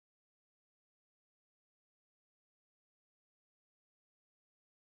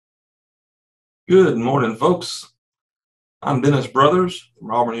Good morning, folks. I'm Dennis Brothers from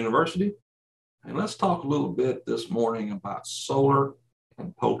Auburn University, and let's talk a little bit this morning about solar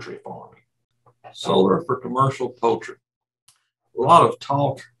and poultry farming. Solar for commercial poultry. A lot of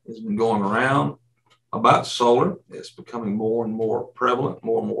talk has been going around about solar. It's becoming more and more prevalent,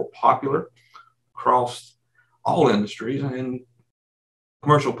 more and more popular across all industries, and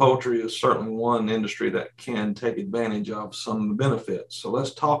commercial poultry is certainly one industry that can take advantage of some of the benefits. So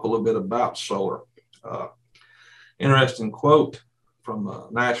let's talk a little bit about solar. Interesting quote from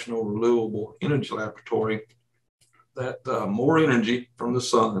National Renewable Energy Laboratory that more energy from the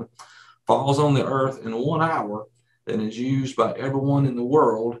sun falls on the earth in 1 hour than is used by everyone in the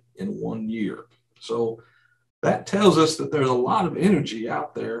world in 1 year. So that tells us that there's a lot of energy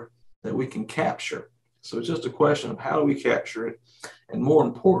out there that we can capture. So it's just a question of how do we capture it? And more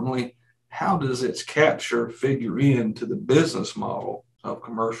importantly, how does its capture figure into the business model of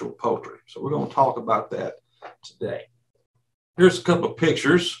commercial poultry? So we're going to talk about that today. Here's a couple of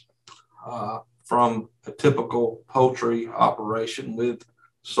pictures from a typical poultry operation with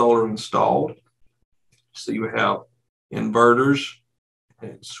solar installed. So you have inverters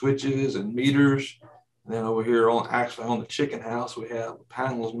and switches and meters. And then over here on the chicken house, we have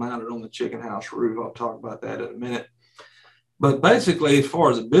panels mounted on the chicken house roof. I'll talk about that in a minute. But basically, as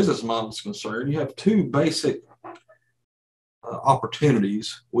far as the business model is concerned, you have two basic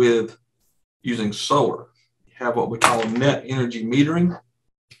opportunities with using solar. You have what we call net energy metering.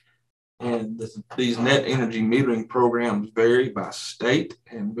 And these net energy metering programs vary by state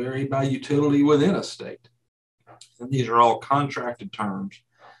and vary by utility within a state. And these are all contracted terms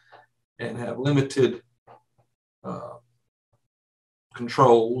and have limited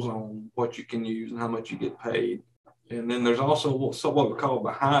controls on what you can use and how much you get paid. And then there's also what we call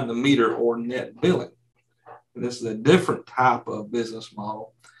behind the meter or net billing. And this is a different type of business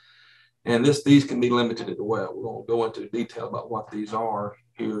model. And these can be limited as well. We're going to go into detail about what these are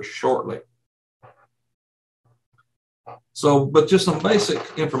here shortly. So, but just some basic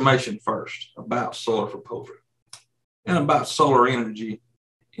information first about solar for poultry and about solar energy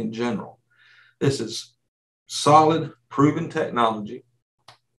in general. This is solid, proven technology.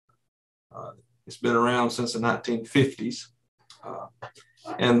 It's been around since the 1950s.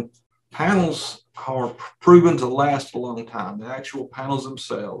 And panels are proven to last a long time. The actual panels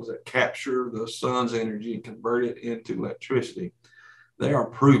themselves that capture the sun's energy and convert it into electricity, they are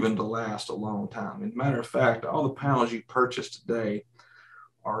proven to last a long time. As a matter of fact, all the panels you purchase today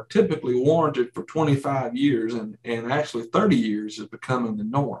are typically warranted for 25 years, and actually 30 years is becoming the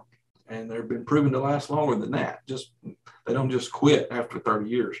norm. And they've been proven to last longer than that. They don't just quit after 30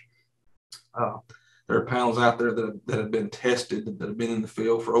 years. There are panels out there that have been tested, that have been in the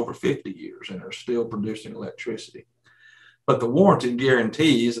field for over 50 years and are still producing electricity. But the warranty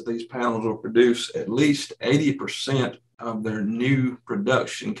guarantees that these panels will produce at least 80% of their new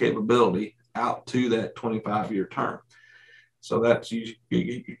production capability out to that 25-year term. So that's you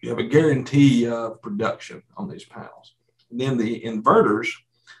have a guarantee of production on these panels. And then the inverters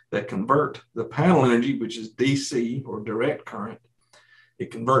that convert the panel energy, which is DC or direct current, it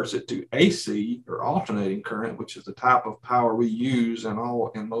converts it to AC or alternating current, which is the type of power we use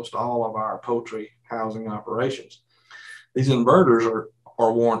in most all of our poultry housing operations. These inverters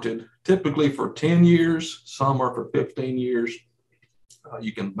are warranted typically for 10 years. Some are for 15 years.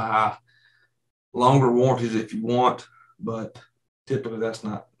 You can buy longer warranties if you want, but typically that's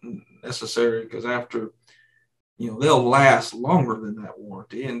not necessary because after, they'll last longer than that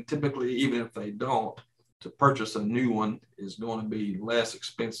warranty. And typically, even if they don't, to purchase a new one is going to be less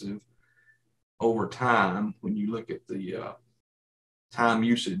expensive over time when you look at the time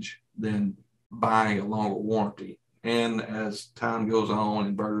usage than buying a longer warranty. And as time goes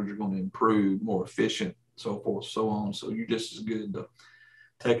on, inverters are going to improve, more efficient, so forth, so on. So you're just as good to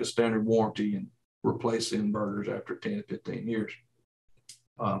take a standard warranty and replace the inverters after 10 to 15 years.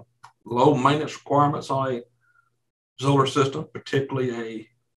 Low maintenance requirements on a solar system, particularly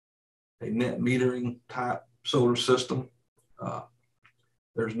a net metering type solar system.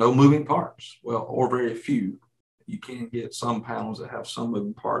 There's no moving parts, or very few. You can get some panels that have some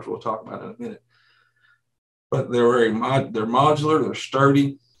moving parts. We'll talk about in a minute. But they're modular, they're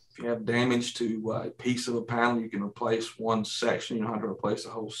sturdy. If you have damage to a piece of a panel, you can replace one section. You don't have to replace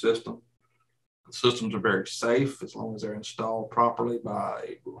the whole system. The systems are very safe as long as they're installed properly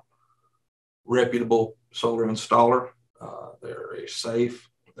by a reputable solar installer. They're very safe.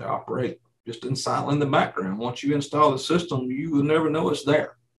 They operate just in silent in the background. Once you install the system, you will never know it's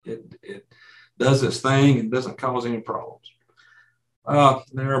there. It does its thing and doesn't cause any problems.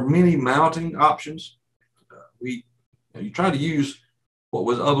 There are many mounting options. You try to use what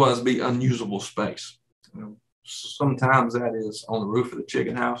would otherwise be unusable space. Sometimes that is on the roof of the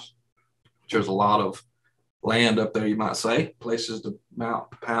chicken house. There's a lot of land up there, you might say, places to mount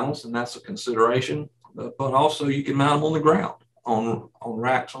panels, and that's a consideration. But also you can mount them on the ground, on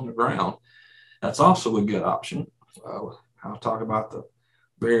racks on the ground. That's also a good option. I'll talk about the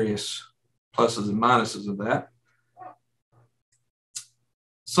various pluses and minuses of that.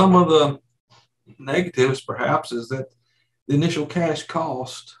 Some of the negatives, perhaps, is that the initial cash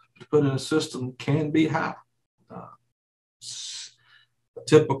cost to put in a system can be high. A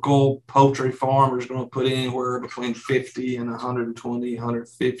typical poultry farmer is going to put anywhere between 50 and 120,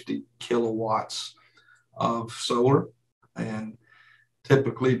 150 kilowatts of solar. And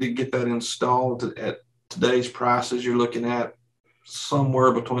typically to get that installed at today's prices, you're looking at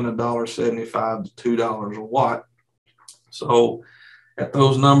somewhere between $1.75 to $2 a watt. So at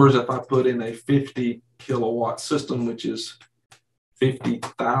those numbers, if I put in a 50 kilowatt system, which is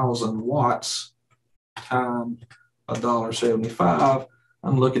 50,000 watts times $1.75,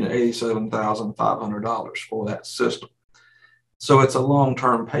 I'm looking at $87,500 for that system. So it's a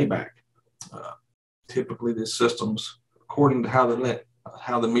long-term payback. Typically, these systems, according to how the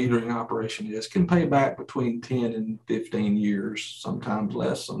metering operation is, can pay back between 10 and 15 years, sometimes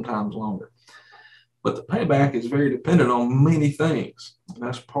less, sometimes longer. But the payback is very dependent on many things. And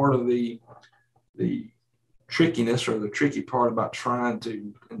that's part of the trickiness, or the tricky part about trying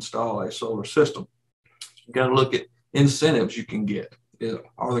to install a solar system. You got to look at incentives you can get.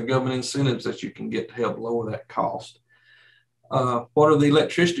 Are there government incentives that you can get to help lower that cost? What are the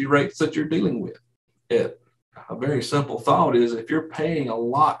electricity rates that you're dealing with? A very simple thought is, if you're paying a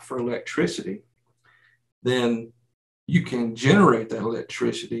lot for electricity, then you can generate that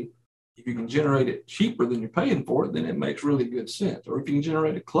electricity. If you can generate it cheaper than you're paying for it, then it makes really good sense. Or if you can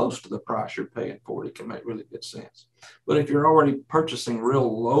generate it close to the price you're paying for it, it can make really good sense. But if you're already purchasing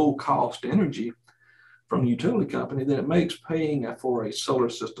real low cost energy from the utility company, then it makes paying for a solar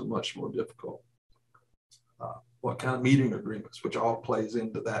system much more difficult. What kind of metering agreements, which all plays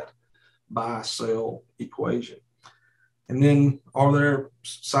into that buy-sell equation. And then, are there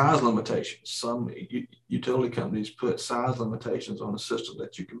size limitations? Some utility companies put size limitations on the system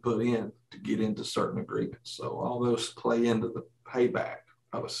that you can put in to get into certain agreements. So all those play into the payback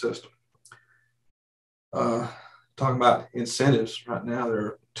of a system. Talking about incentives, right now there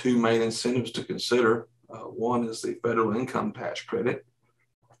are two main incentives to consider. One is the federal income tax credit,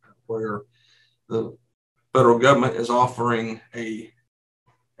 where the federal government is offering a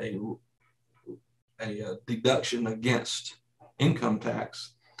deduction against income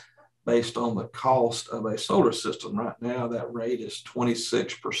tax based on the cost of a solar system. Right now, that rate is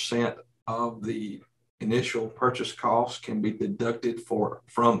 26% of the initial purchase cost can be deducted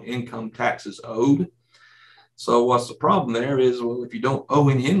from income taxes owed. So what's the problem there is, well, if you don't owe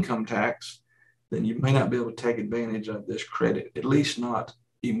any income tax, then you may not be able to take advantage of this credit, at least not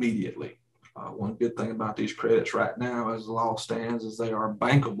immediately. One good thing about these credits right now, as the law stands, is they are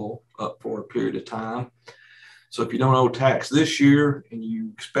bankable up for a period of time. So if you don't owe tax this year, and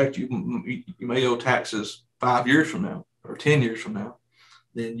you expect you may owe taxes 5 years from now or 10 years from now,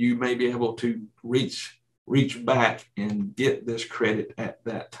 then you may be able to reach back and get this credit at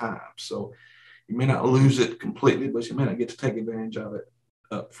that time. So you may not lose it completely, but you may not get to take advantage of it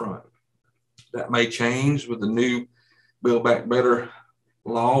up front. That may change with the new Build Back Better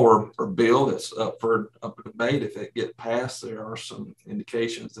law or bill that's up for debate. If it gets passed, there are some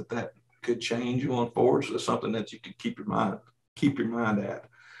indications that could change going forward. So it's something that you could keep your mind at,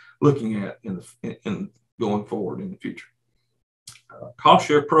 looking at in going forward in the future. Cost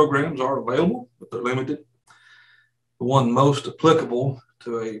share programs are available, but they're limited. The one most applicable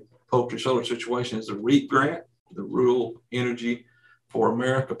to a poultry solar situation is the REAP grant, the Rural Energy for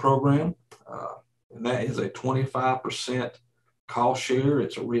America program, and that is a 25% cost share.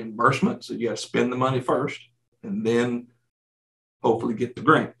 It's a reimbursement, so you got to spend the money first and then hopefully get the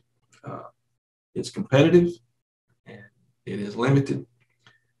grant. It's competitive and it is limited.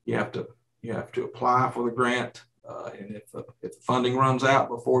 You have to apply for the grant, and if the funding runs out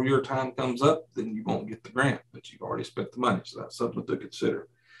before your time comes up, then you won't get the grant, but you've already spent the money. So that's something to consider.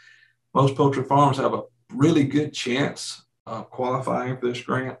 Most poultry farmers have a really good chance of qualifying for this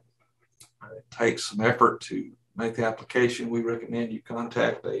grant. It takes some effort to make the application. We recommend you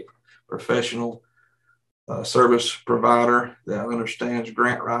contact a professional service provider that understands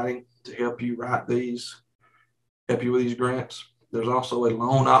grant writing to help you with these grants. There's also a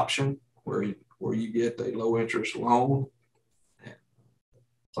loan option where you get a low interest loan.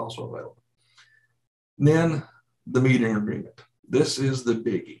 It's also available. And then the metering agreement. This is the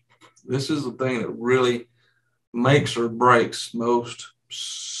biggie. This is the thing that really makes or breaks most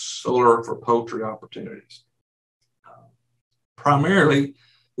solar for poultry opportunities. Primarily,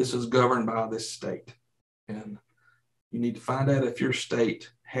 this is governed by this state. And you need to find out if your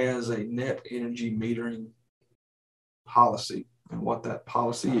state has a net energy metering policy and what that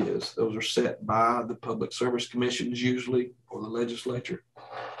policy is. Those are set by the public service commissions usually, or the legislature.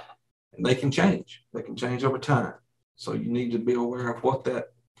 And they can change. They can change over time. So you need to be aware of what that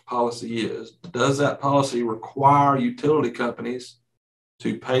policy is. Does that policy require utility companies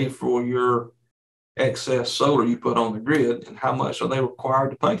to pay for your excess solar you put on the grid, and how much are they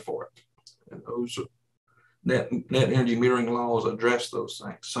required to pay for it? And those net energy metering laws address those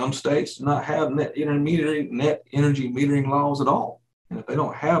things. Some states do not have net energy metering laws at all. And if they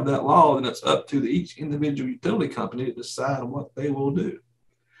don't have that law, then it's up to each individual utility company to decide what they will do.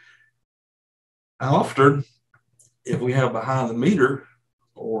 Often, if we have behind the meter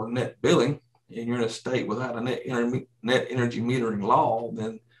or net billing, and you're in a state without a net energy metering law,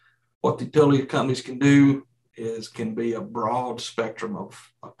 then what the utility companies can do can be a broad spectrum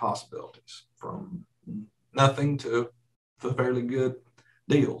of possibilities, from nothing to fairly good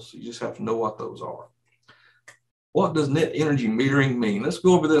deals. You just have to know what those are. What does net energy metering mean? Let's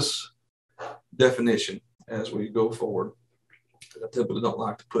go over this definition as we go forward. I typically don't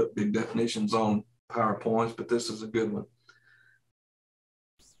like to put big definitions on PowerPoints, but this is a good one.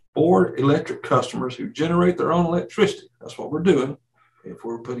 For electric customers who generate their own electricity, that's what we're doing. If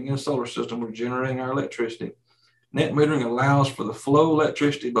we're putting in a solar system, we're generating our electricity. Net metering allows for the flow of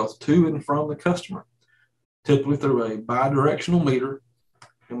electricity both to and from the customer, typically through a bidirectional meter.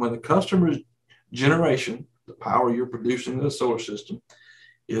 And when the customer's generation, the power you're producing in the solar system,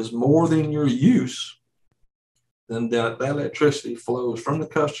 is more than your use, then that electricity flows from the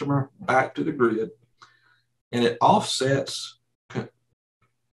customer back to the grid, and it offsets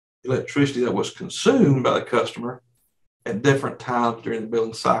electricity that was consumed by the customer at different times during the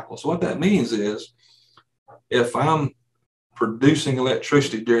billing cycle. So what that means is, if I'm producing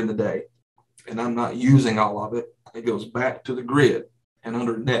electricity during the day and I'm not using all of it, it goes back to the grid. And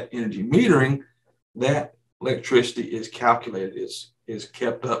under net energy metering, that electricity is calculated, is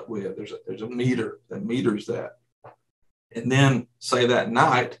kept up with. There's a meter that meters that. And then say that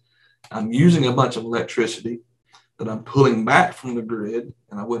night, I'm using a bunch of electricity that I'm pulling back from the grid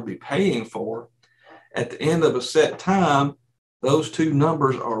and I would be paying for. At the end of a set time, those two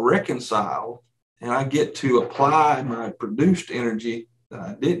numbers are reconciled, and I get to apply my produced energy that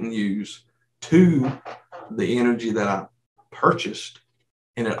I didn't use to the energy that I purchased,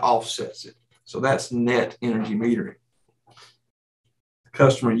 and it offsets it. So that's net energy metering. The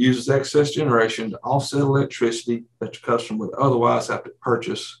customer uses excess generation to offset electricity that the customer would otherwise have to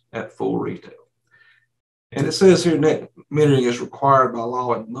purchase at full retail. And it says here net metering is required by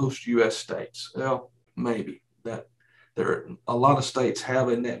law in most U.S. states. Well, maybe that a lot of states have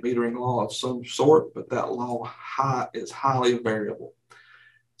a net metering law of some sort, but that law is highly variable.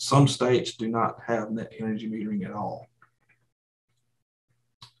 Some states do not have net energy metering at all.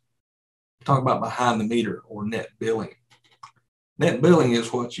 Talk about behind the meter or net billing. Net billing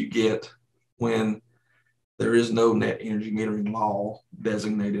is what you get when there is no net energy metering law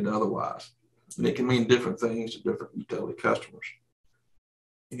designated otherwise. And it can mean different things to different utility customers.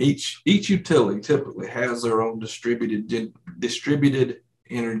 Each utility typically has their own distributed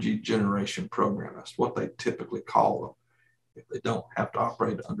energy generation program. That's what they typically call them if they don't have to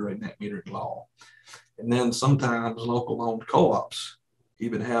operate under a net metering law. And then sometimes local owned co-ops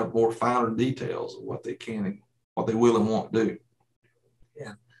even have more finer details of what they can and what they will and won't do.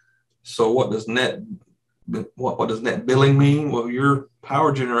 And so what does net billing mean? Well, your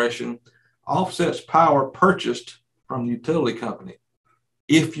power generation offsets power purchased from the utility company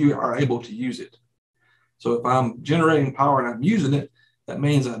if you are able to use it. So if I'm generating power and I'm using it, that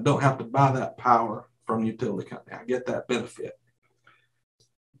means I don't have to buy that power from the utility company. I get that benefit.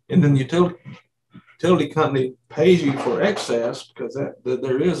 And then the utility company pays you for excess because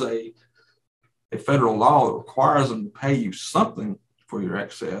there is a federal law that requires them to pay you something for your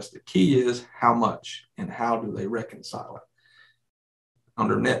excess. The key is how much and how do they reconcile it.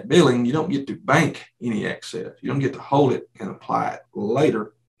 Under net billing, you don't get to bank any excess. You don't get to hold it and apply it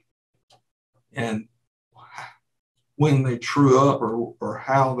later. And when they true up or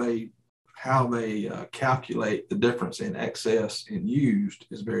how they calculate the difference in excess and used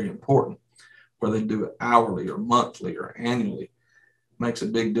is very important. Whether they do it hourly or monthly or annually makes a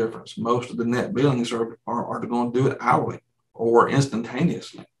big difference. Most of the net billings are going to do it hourly or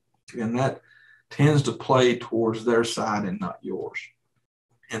instantaneously. And that tends to play towards their side and not yours.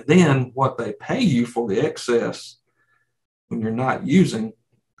 And then what they pay you for the excess when you're not using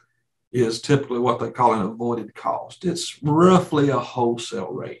is typically what they call an avoided cost. It's roughly a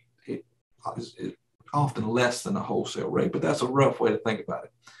wholesale rate. It's often less than a wholesale rate, but that's a rough way to think about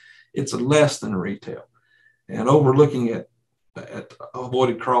it. It's less than retail. And over looking at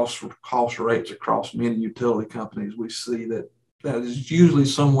avoided cost rates across many utility companies, we see that is usually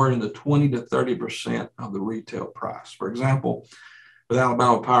somewhere in the 20 to 30% of the retail price. For example, with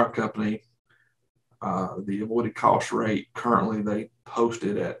Alabama Power Company, the avoided cost rate currently they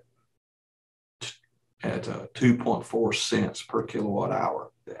posted at 2.4 cents per kilowatt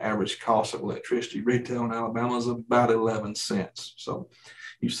hour. The average cost of electricity retail in Alabama is about 11 cents. So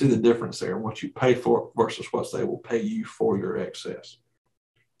you see the difference there, what you pay for it versus what they will pay you for your excess.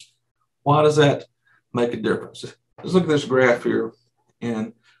 Why does that make a difference? Let's look at this graph here,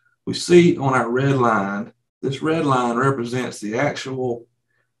 and we see on our red line, this red line represents the actual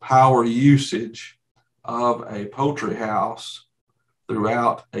power usage of a poultry house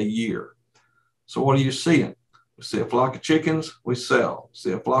throughout a year. So what are you seeing? We see a flock of chickens, we sell.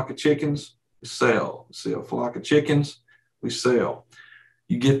 See a flock of chickens, we sell. See a flock of chickens, we sell.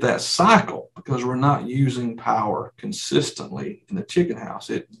 You get that cycle because we're not using power consistently in the chicken house.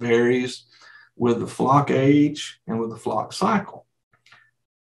 It varies with the flock age and with the flock cycle.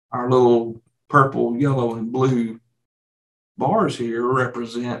 Our little purple, yellow, and blue bars here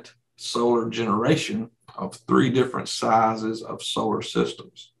represent solar generation of 3 different sizes of solar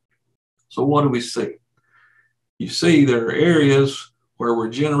systems. So what do we see? You see there are areas where we're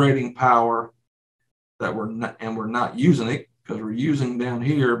generating power that we're not using it because we're using down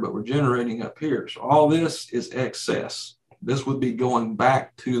here, but we're generating up here. So all this is excess. This would be going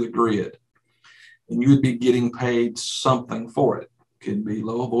back to the grid, and you would be getting paid something for it. Could be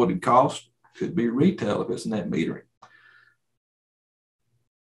low avoided cost, could be retail if it's net metering.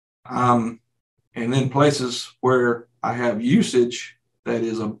 And then places where I have usage that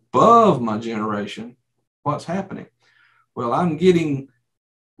is above my generation, what's happening? Well, I'm getting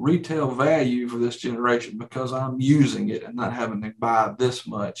retail value for this generation because I'm using it and not having to buy this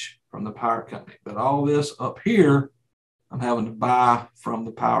much from the power company. But all this up here, I'm having to buy from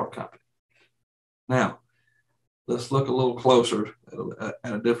the power company. Now, let's look a little closer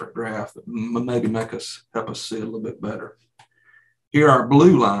at a different graph that maybe help us see it a little bit better. Here, our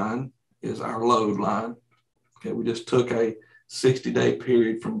blue line is our load line. Okay, we just took a 60-day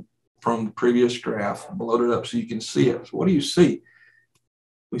period from the previous graph and loaded it up so you can see it. So what do you see?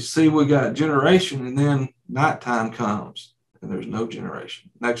 We see we got generation, and then nighttime comes and there's no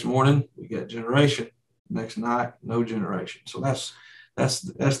generation. Next morning, we get generation. Next night, no generation. So that's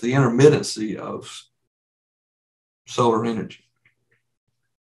the intermittency of solar energy.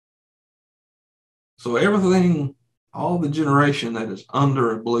 So everything, all the generation that is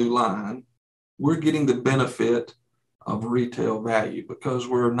under a blue line, we're getting the benefit of retail value because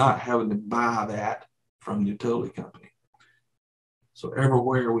we're not having to buy that from the utility company. So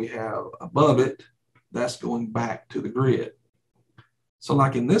everywhere we have above it, that's going back to the grid. So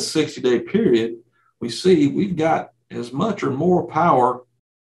like in this 60-day period, we see we've got as much or more power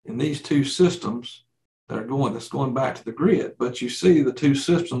in these 2 systems that's going back to the grid. But you see the 2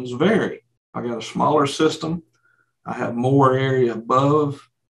 systems vary. I got a smaller system. I have more area above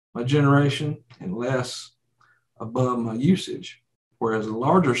my generation and less above my usage. Whereas a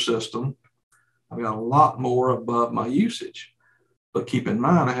larger system, I've got a lot more above my usage. But keep in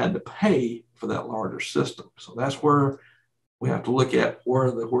mind, I had to pay for that larger system. So that's where we have to look at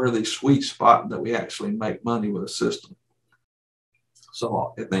where the sweet spot that we actually make money with a system.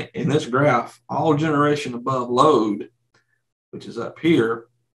 So in this graph, all generation above load, which is up here,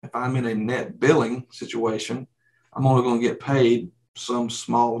 if I'm in a net billing situation, I'm only going to get paid some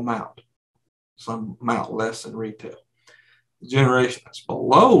small amount, some amount less than retail. The generation that's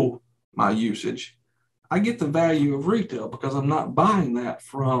below my usage, I get the value of retail because I'm not buying that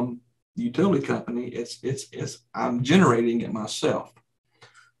from the utility company. I'm generating it myself.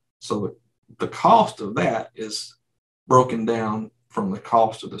 So the cost of that is broken down from the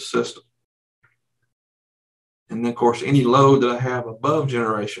cost of the system. And then of course, any load that I have above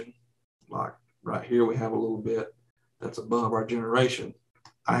generation, like right here, we have a little bit that's above our generation.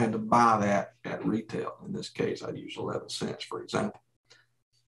 I had to buy that at retail. In this case, I'd use 11 cents, for example.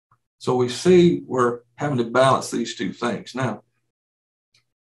 So we see we're having to balance these 2 things. Now,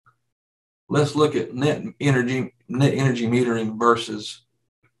 let's look at net energy metering versus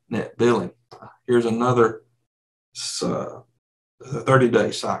net billing. Here's another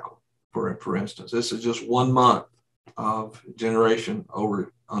 30-day cycle, for instance. This is just 1 month of generation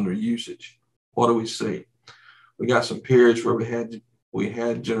under usage. What do we see? We got some periods where we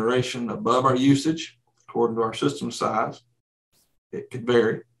had generation above our usage according to our system size. It could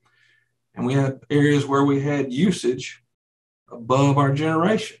vary. And we had areas where we had usage above our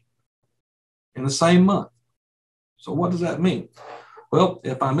generation in the same month. So what does that mean? Well,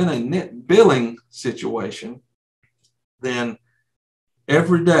 if I'm in a net billing situation, then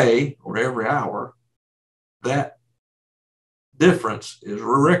every day or every hour, that difference is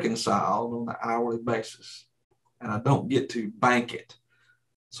reconciled on an hourly basis, and I don't get to bank it.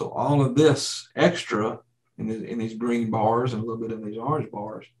 So all of this extra in these green bars and a little bit in these orange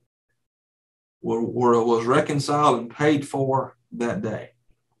bars was reconciled and paid for that day.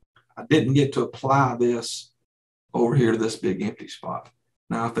 I didn't get to apply this over here to this big empty spot.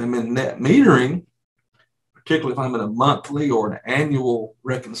 Now, if I'm in net metering, particularly if I'm in a monthly or an annual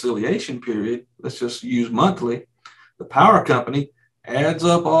reconciliation period, let's just use monthly, the power company adds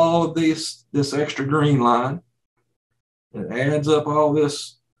up all of this extra green line, it adds up all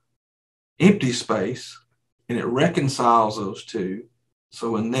this empty space, and it reconciles those two.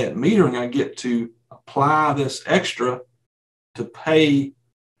 So in net metering, I get to apply this extra to pay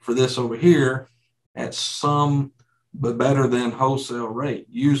for this over here at some but better than wholesale rate,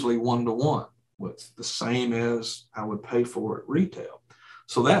 usually 1-to-1, what's the same as I would pay for at retail.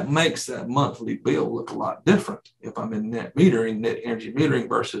 So that makes that monthly bill look a lot different if I'm in net metering, net energy metering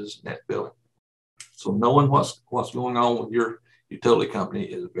versus net billing. So knowing what's going on with your utility company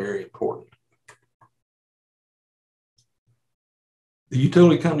is very important. The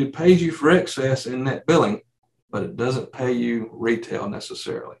utility company pays you for excess in net billing, but it doesn't pay you retail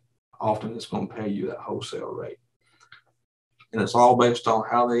necessarily. Often it's going to pay you that wholesale rate. And it's all based on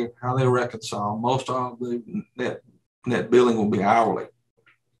how they reconcile. Most of the net billing will be hourly.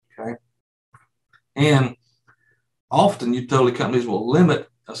 Okay. And often utility companies will limit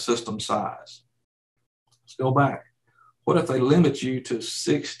a system size. Let's go back. What if they limit you to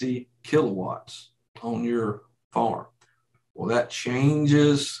 60 kilowatts on your farm? Well, that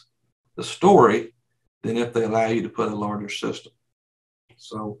changes the story than if they allow you to put a larger system.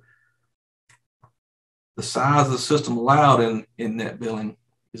 So the size of the system allowed in net billing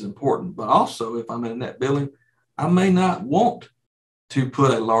is important. But also, if I'm in net billing, I may not want to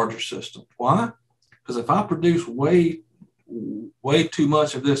put a larger system. Why? Because if I produce way too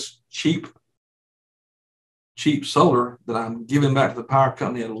much of this cheap solar that I'm giving back to the power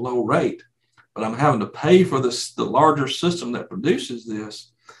company at a low rate, but I'm having to pay for the larger system that produces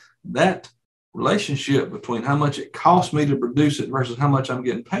this, that relationship between how much it costs me to produce it versus how much I'm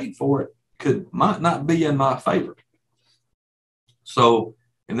getting paid for it might not be in my favor. So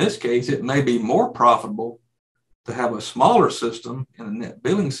in this case, it may be more profitable to have a smaller system in a net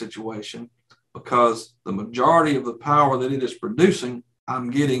billing situation because the majority of the power that it is producing,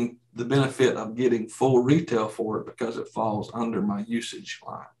 I'm getting the benefit of getting full retail for it because it falls under my usage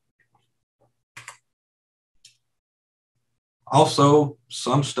line. Also,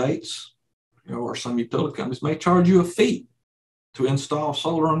 some states or some utility companies may charge you a fee to install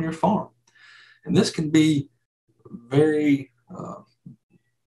solar on your farm. And this can be very,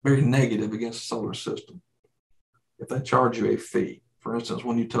 very negative against the solar system. If they charge you a fee, for instance,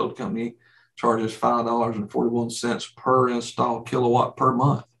 one utility company charges $5.41 per installed kilowatt per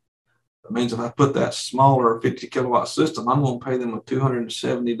month. That means if I put that smaller 50 kilowatt system, I'm going to pay them a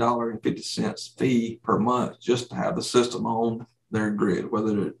 $270.50 fee per month just to have the system on their grid,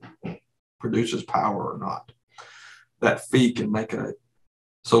 whether it produces power or not. That fee can make a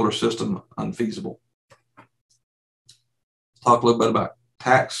solar system unfeasible. Talk a little bit about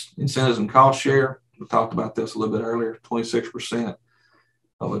tax incentives and cost share. We talked about this a little bit earlier. 26%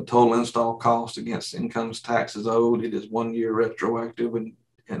 of a total install cost against income taxes owed. It is 1 year retroactive and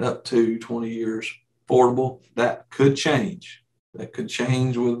up to 20 years affordable. That could change. That could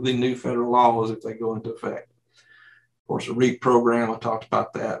change with the new federal laws if they go into effect. Of course, a REAP program, I talked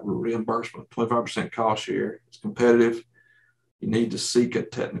about that, reimbursement, 25% cost share. It's competitive. You need to seek a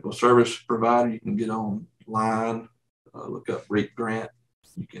technical service provider. You can get online, look up REAP grant.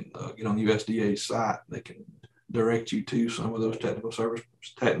 You can get on the USDA's site. They can direct you to some of those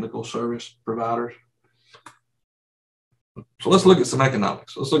technical service providers. So let's look at some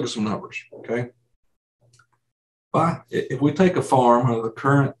economics. Let's look at some numbers, okay? If we take a farm of the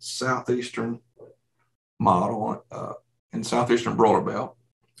current southeastern model in southeastern broiler belt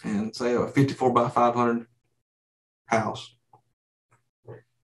and say a 54 by 500 house,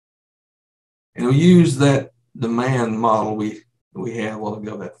 and we use that demand model we had a while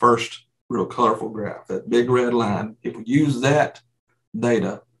ago, that first real colorful graph, that big red line, if we use that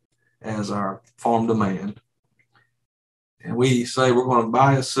data as our farm demand, and we say we're going to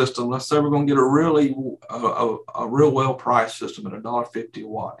buy a system, let's say we're going to get a real well-priced system at $1.50 a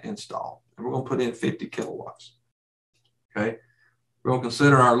watt install, and we're going to put in 50 kilowatts. Okay, We're going to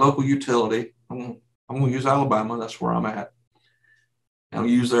consider our local utility. I'm going to use Alabama. That's where I'm at. And I'll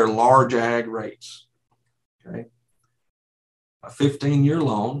use their large ag rates. Okay. A 15-year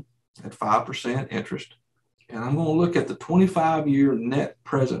loan at 5% interest. And I'm going to look at the 25-year net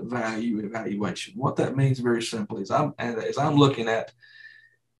present value evaluation. What that means very simply is I'm looking at,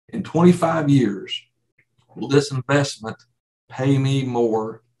 in 25 years, will this investment pay me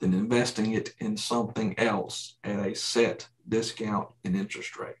more than investing it in something else at a set discount in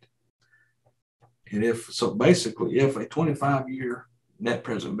interest rate? And basically, if a 25-year net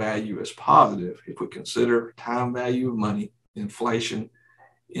present value is positive, if we consider time value of money, inflation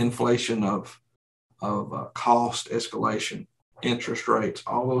of cost escalation, interest rates,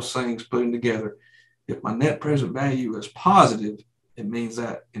 all those things putting together, if my net present value is positive, it means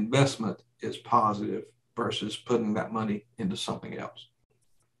that investment is positive versus putting that money into something else.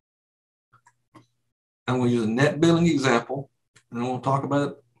 I'm going to use a net billing example, and then we'll talk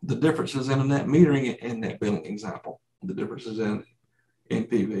about the differences in a net metering and net billing example, the differences in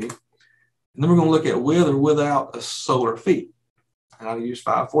NPV. And then we're going to look at with or without a solar fee. And I'll use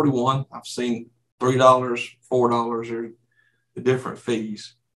 541. I've seen $3, $4 are the different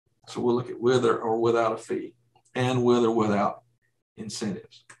fees. So we'll look at with or without a fee and with or without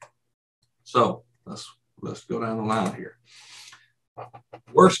incentives. So let's go down the line here.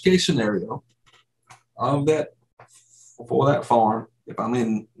 Worst case scenario of that for that farm, if I'm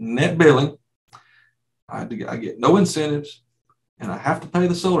in net billing, I get no incentives and I have to pay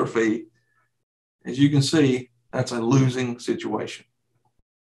the solar fee. As you can see, that's a losing situation.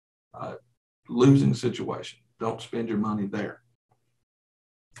 Losing situation. Don't spend your money there.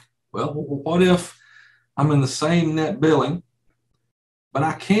 Well, what if I'm in the same net billing, but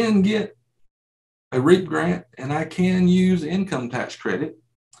I can get a REAP grant and I can use income tax credit,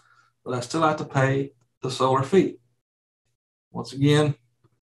 but I still have to pay the solar fee? Once again,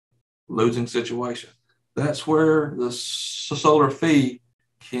 losing situation. That's where the solar fee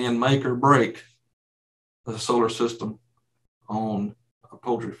can make or break the solar system on a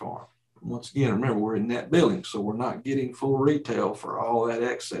poultry farm. Once again, remember, we're in net billing, so we're not getting full retail for all that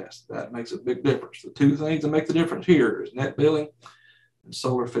excess. That makes a big difference. The two things that make the difference here is net billing and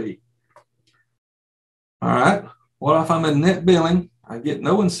solar fee. All right, what if I'm in net billing? I get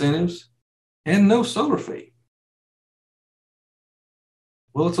no incentives and no solar fee.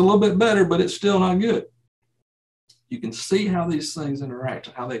 Well, it's a little bit better, but it's still not good. You can see how these things interact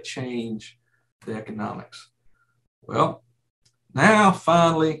and how they change the economics. Well, now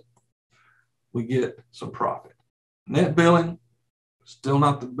finally, we get some profit. Net billing, still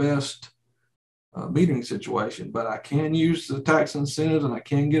not the best metering situation, but I can use the tax incentives and I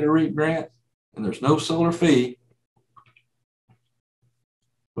can get a REAP grant, and there's no solar fee.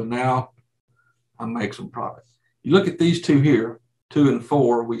 But now I make some profit. You look at these two here, 2 and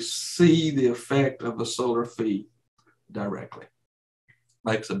 4, we see the effect of the solar fee directly.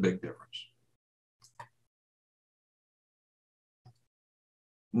 Makes a big difference.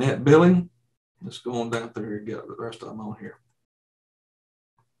 Net billing, let's go on down through here and get the rest of them on here.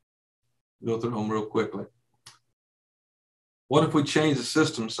 Go through them real quickly. What if we change the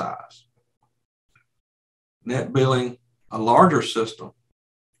system size? Net billing, a larger system,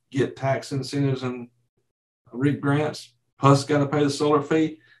 get tax incentives and REAP grants, plus got to pay the solar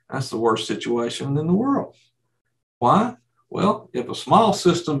fee. That's the worst situation in the world. Why? Well, if a small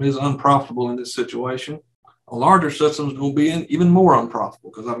system is unprofitable in this situation, a larger system is going to be even more unprofitable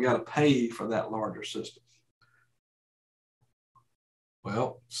because I've got to pay for that larger system.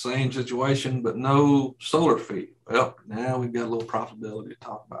 Well, same situation, but no solar fee. Well, now we've got a little profitability to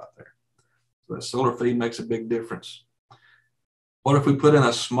talk about there. So that solar fee makes a big difference. What if we put in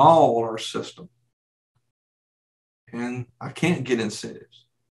a smaller system and I can't get incentives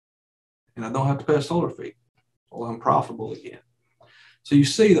and I don't have to pay a solar fee? Well, I'm profitable again. So you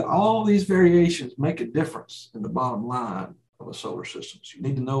see that all these variations make a difference in the bottom line of a solar system. So you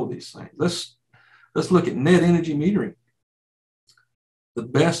need to know these things. Let's look at net energy metering. The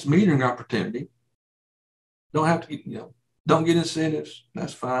best metering opportunity. Don't have to, don't get incentives.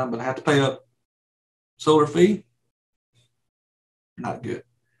 That's fine, but I have to pay a solar fee. Not good.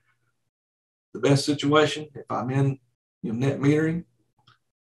 The best situation, if I'm in net metering,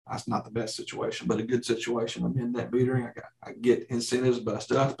 that's not the best situation, but a good situation. I'm in net metering. I get incentives, but I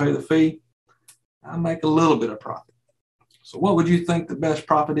still have to pay the fee. I make a little bit of profit. So what would you think the best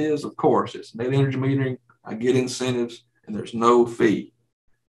profit is? Of course, it's net energy metering. I get incentives, and there's no fee.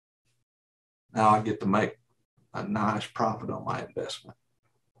 Now I get to make a nice profit on my investment.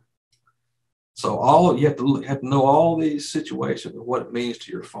 So you have to know all these situations and what it means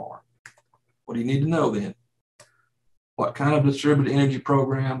to your farm. What do you need to know then? What kind of distributed energy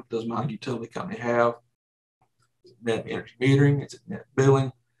program does my utility company have? Is it net energy metering? Is it net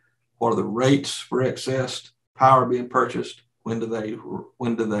billing? What are the rates for excess power being purchased? When do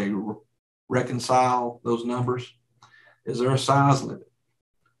they reconcile those numbers? Is there a size limit?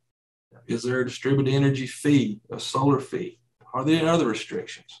 Is there a distributed energy fee, a solar fee? Are there any other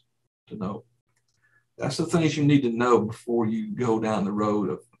restrictions to know? That's the things you need to know before you go down the road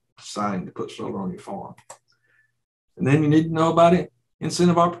of deciding to put solar on your farm. And then you need to know about it,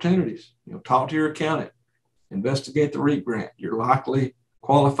 incentive opportunities. Talk to your accountant, investigate the REAP grant. You're likely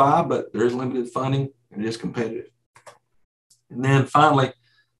qualified, but there is limited funding and it is competitive. And then finally,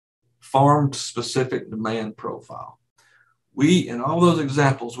 farm-specific demand profile. In all those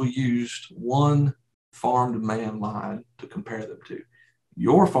examples, we used one farm demand line to compare them to.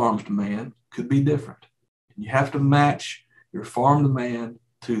 Your farm's demand could be different. You have to match your farm demand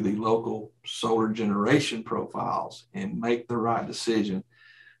to the local solar generation profiles and make the right decision,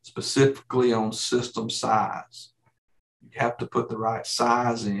 specifically on system size. You have to put the right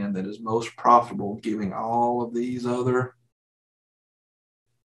size in that is most profitable, giving all of these other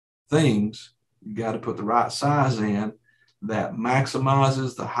things. You got to put the right size in that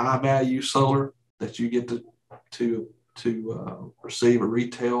maximizes the high value solar that you get to receive a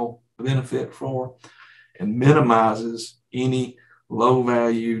retail benefit for, and minimizes any low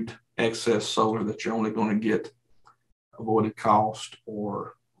valued excess solar that you're only going to get avoided cost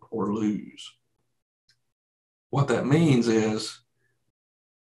or lose. What that means is,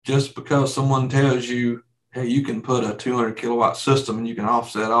 just because someone tells you, hey, you can put a 200 kilowatt system and you can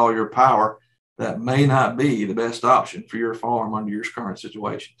offset all your power, that may not be the best option for your farm under your current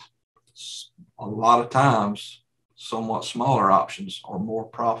situations. A lot of times, somewhat smaller options are more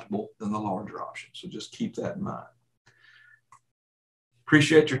profitable than the larger options. So just keep that in mind.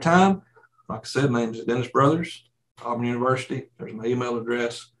 Appreciate your time. Like I said, my name is Dennis Brothers, Auburn University. There's my email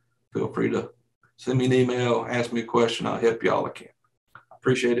address. Feel free to send me an email, ask me a question. I'll help you all I can. I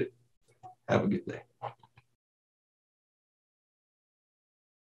appreciate it. Have a good day.